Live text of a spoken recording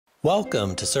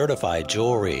Welcome to Certified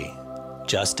Jewelry.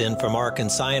 Just in from our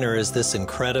consignor is this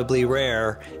incredibly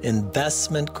rare,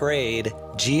 investment-grade,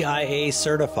 GIA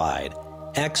Certified,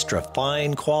 extra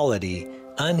fine quality,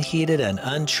 unheated and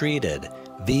untreated,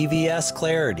 VVS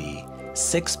clarity,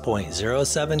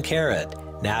 6.07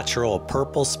 carat, natural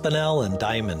purple spinel and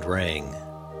diamond ring.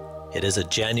 It is a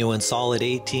genuine solid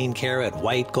 18 karat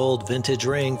white gold vintage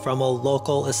ring from a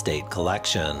local estate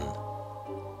collection.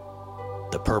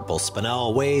 The purple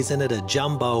spinel weighs in at a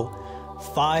jumbo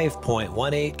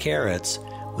 5.18 carats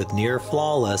with near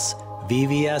flawless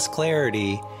VVS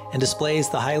clarity and displays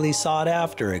the highly sought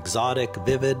after exotic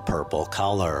vivid purple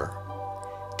color.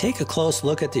 Take a close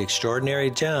look at the extraordinary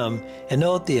gem and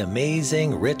note the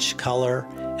amazing rich color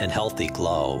and healthy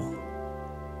glow.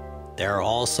 There are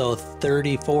also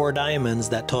 34 diamonds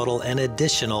that total an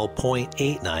additional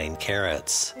 0.89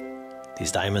 carats.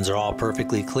 These diamonds are all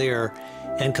perfectly clear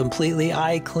and completely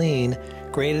eye clean,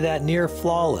 graded at near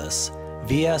flawless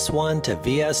VS1 to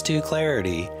VS2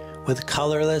 clarity with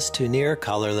colorless to near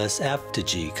colorless F to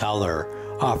G color,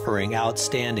 offering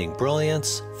outstanding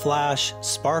brilliance, flash,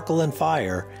 sparkle, and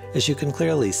fire, as you can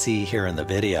clearly see here in the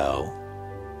video.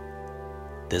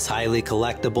 This highly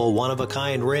collectible,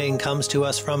 one-of-a-kind ring comes to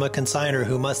us from a consignor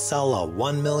who must sell a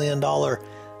 $1 million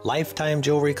lifetime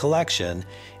jewelry collection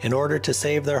in order to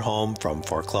save their home from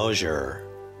foreclosure.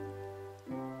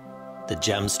 The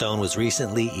gemstone was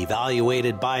recently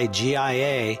evaluated by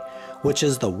GIA, which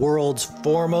is the world's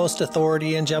foremost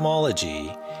authority in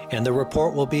gemology, and the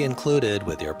report will be included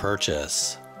with your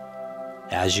purchase.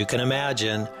 As you can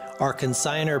imagine, our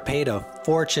consignor paid a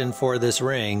fortune for this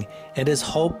ring and is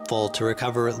hopeful to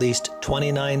recover at least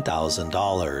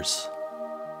 $29,000.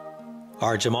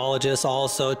 Our gemologist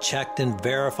also checked and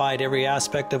verified every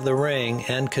aspect of the ring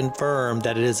and confirmed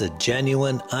that it is a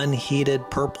genuine unheated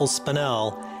purple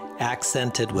spinel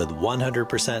accented with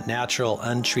 100% natural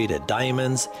untreated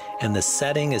diamonds, and the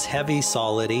setting is heavy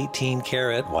solid 18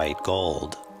 karat white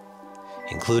gold.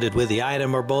 Included with the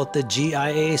item are both the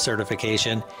GIA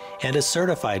certification and a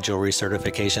certified jewelry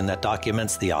certification that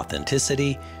documents the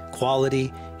authenticity,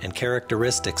 quality, and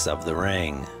characteristics of the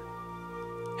ring.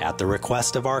 At the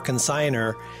request of our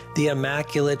consignor, the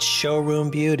immaculate showroom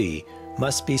beauty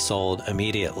must be sold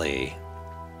immediately.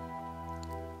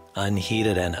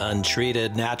 Unheated and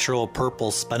untreated natural purple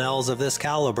spinels of this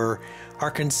caliber are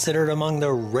considered among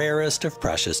the rarest of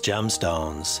precious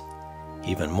gemstones.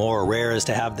 Even more rare is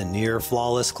to have the near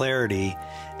flawless clarity,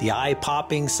 the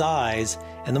eye-popping size,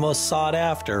 and the most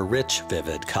sought-after rich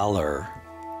vivid color.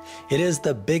 It is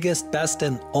the biggest, best,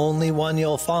 and only one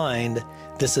you'll find.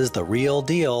 This is the real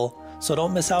deal, so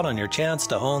don't miss out on your chance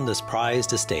to own this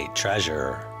prized estate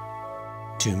treasure.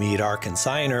 To meet our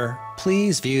consignor,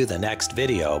 please view the next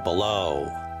video below.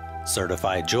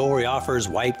 Certified Jewelry offers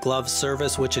white glove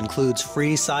service, which includes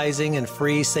free sizing and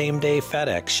free same-day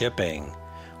FedEx shipping.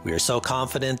 We are so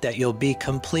confident that you'll be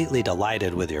completely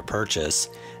delighted with your purchase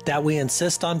that we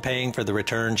insist on paying for the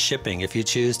return shipping if you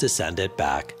choose to send it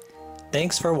back.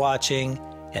 Thanks for watching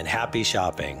and happy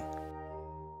shopping.